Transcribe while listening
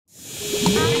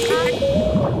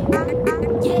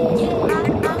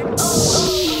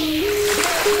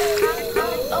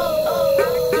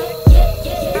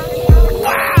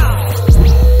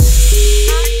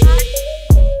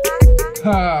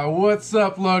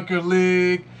up, Lunker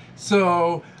League?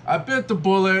 So I bit the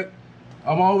bullet.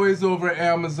 I'm always over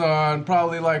Amazon,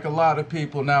 probably like a lot of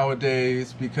people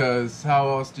nowadays, because how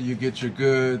else do you get your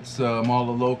goods? All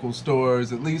the local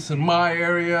stores, at least in my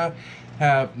area,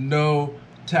 have no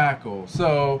tackle.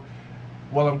 So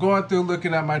while I'm going through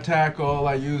looking at my tackle,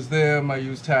 I use them, I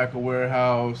use Tackle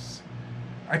Warehouse.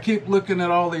 I keep looking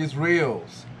at all these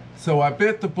reels. So I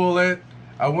bit the bullet.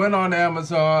 I went on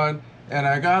Amazon and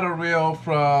I got a reel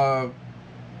from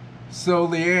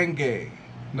Sougayilang.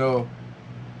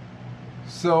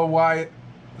 Sougayilang.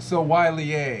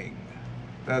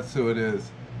 That's who it is.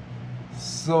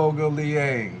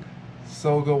 Sougayilang.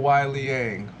 Something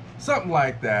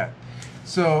like that.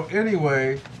 So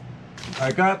anyway,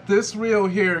 I got this reel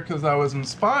here because I was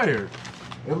inspired.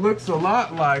 It looks a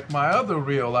lot like my other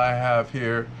reel I have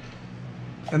here.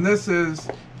 And this is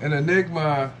an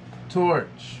Enigma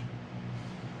torch.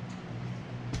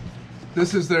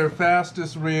 This is their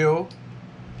fastest reel.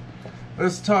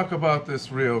 Let's talk about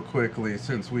this reel quickly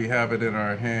since we have it in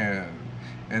our hand.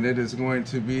 And it is going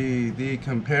to be the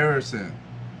comparison.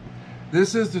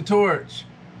 This is the torch.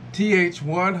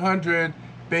 TH100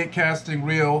 bait casting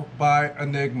reel by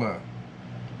Enigma.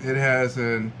 It has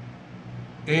an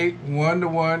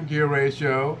 8:1-to-1 gear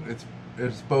ratio.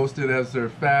 It's boasted as their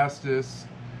fastest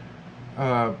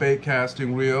bait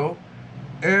casting reel.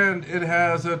 And it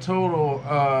has a total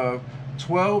of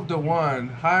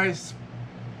 12-to-1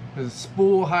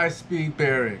 spool high-speed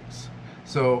bearings.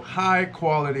 So high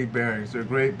quality bearings. They're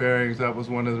great bearings. That was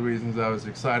one of the reasons I was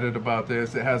excited about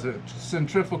this. It has a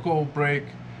centrifugal brake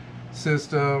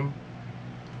system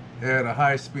and a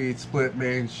high-speed split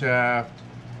main shaft.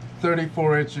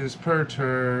 34 inches per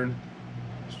turn.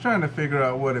 Just trying to figure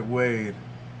out what it weighed.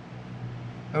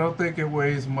 I don't think it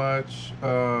weighs much.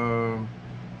 I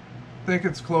think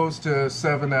it's close to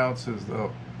 7 ounces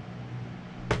though.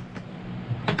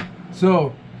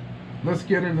 So let's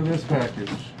get into this package.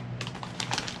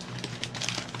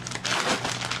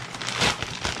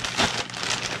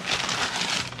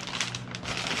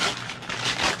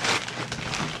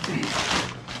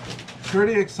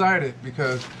 Pretty excited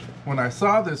because when I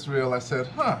saw this reel, I said,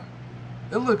 huh,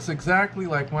 it looks exactly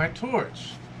like my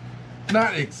torch.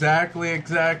 Not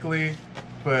exactly,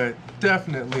 but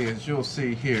definitely, as you'll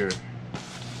see here.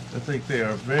 I think they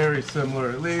are very similar,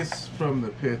 at least from the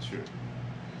picture.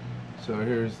 So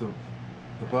here's the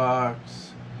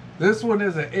box. This one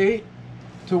is an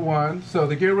 8-to-1, so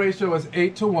the gear ratio is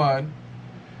 8-to-1.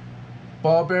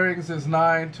 Ball bearings is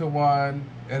 9-to-1,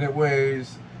 and it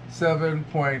weighs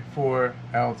 7.4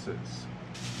 ounces.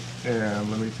 And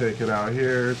let me take it out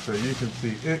here so you can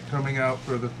see it coming out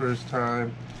for the first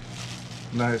time.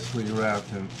 Nicely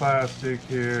wrapped in plastic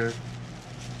here.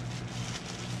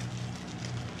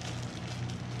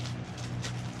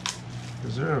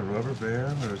 Is there a rubber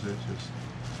band or is it just,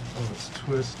 oh, it's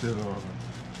twisted on.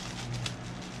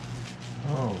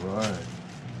 All right.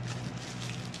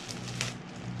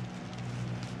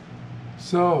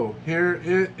 So here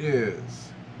it is.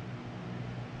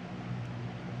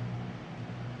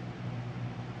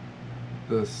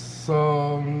 The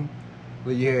Sougayilang.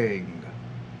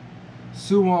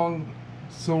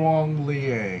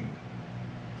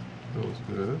 Feels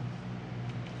good.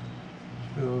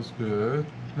 Feels good.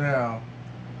 Now,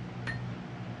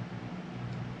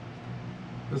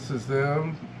 this is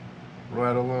them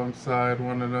right alongside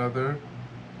one another.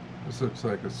 This looks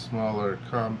like a smaller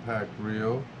compact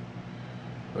reel.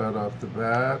 Right off the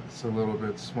bat, it's a little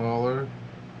bit smaller.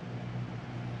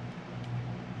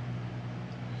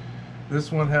 This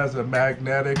one has a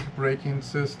magnetic braking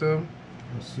system.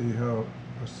 I see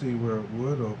where it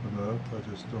would open up. I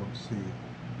just don't see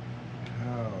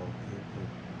how it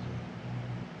opens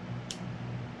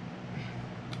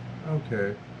up.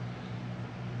 Okay.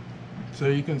 So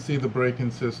you can see the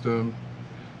braking system.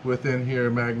 Within here,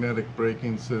 magnetic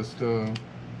braking system.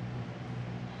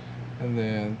 And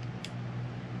then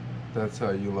that's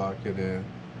how you lock it in.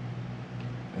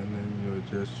 And then you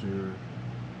adjust your...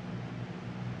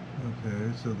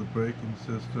 Okay, so the braking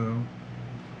system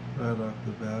right off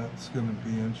the bat, it's going to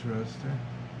be interesting.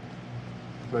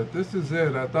 But this is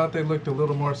it. I thought they looked a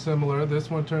little more similar.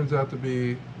 This one turns out to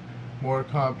be more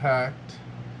compact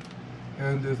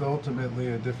and is ultimately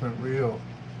a different reel.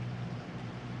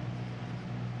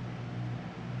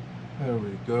 There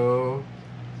we go.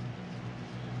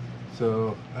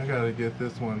 So I got to get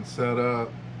this one set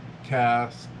up,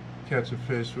 cast, catch a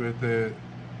fish with it.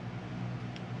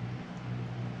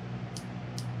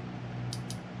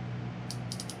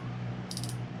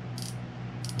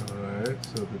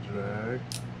 So the drag,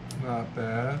 not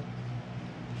bad.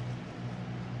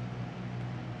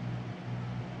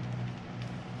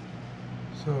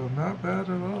 So not bad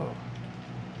at all.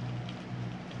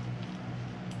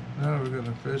 Now we're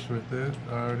gonna fish with it.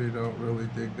 I already don't really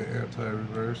dig the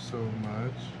anti-reverse so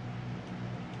much.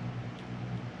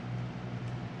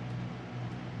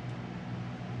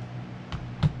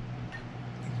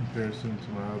 In comparison to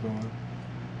my other one.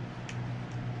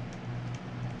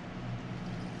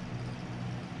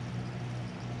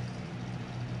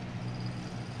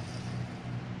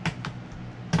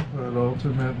 But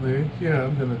ultimately, yeah,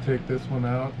 I'm gonna take this one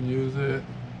out and use it.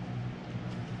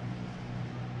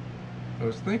 I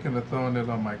was thinking of throwing it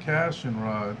on my Cashion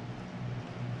rod.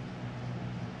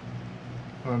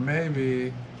 Or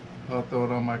maybe I'll throw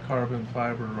it on my carbon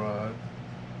fiber rod.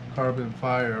 Carbon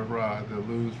fire rod, the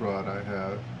loose rod I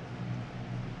have.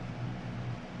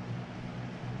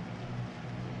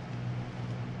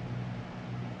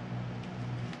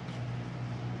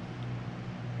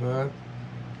 But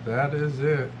that is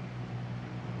it.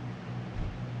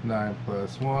 9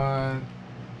 plus 1.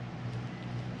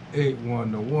 8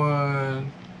 1-to-1,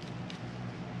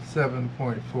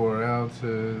 7.4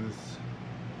 ounces,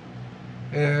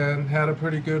 and had a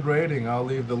pretty good rating. I'll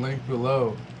leave the link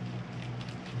below.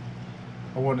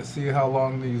 I want to see how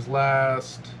long these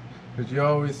last, because you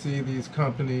always see these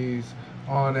companies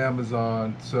on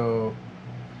Amazon, so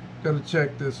I'm gonna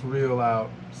check this reel out,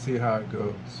 see how it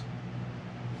goes.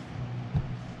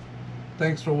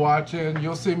 Thanks for watching.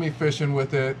 You'll see me fishing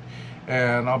with it,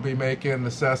 and I'll be making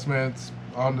assessments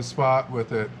on the spot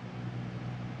with it.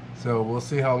 So we'll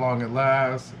see how long it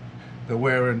lasts, the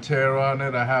wear and tear on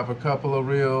it. I have a couple of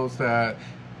reels that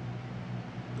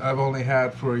I've only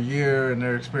had for a year and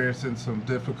they're experiencing some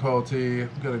difficulty. I'm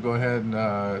gonna go ahead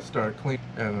and start cleaning,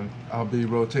 and I'll be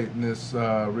rotating this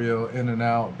reel in and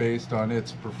out based on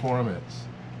its performance.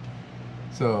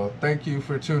 So thank you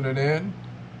for tuning in.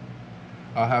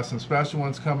 I'll have some special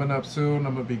ones coming up soon.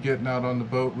 I'm gonna be getting out on the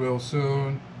boat real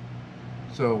soon.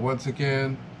 So once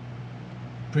again,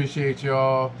 appreciate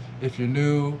y'all. If you're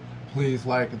new, please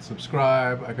like and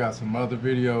subscribe. I got some other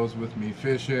videos with me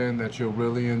fishing that you'll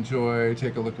really enjoy.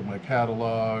 Take a look at my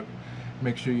catalog.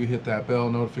 Make sure you hit that bell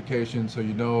notification so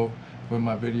you know when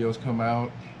my videos come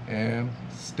out. And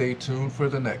stay tuned for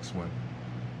the next one.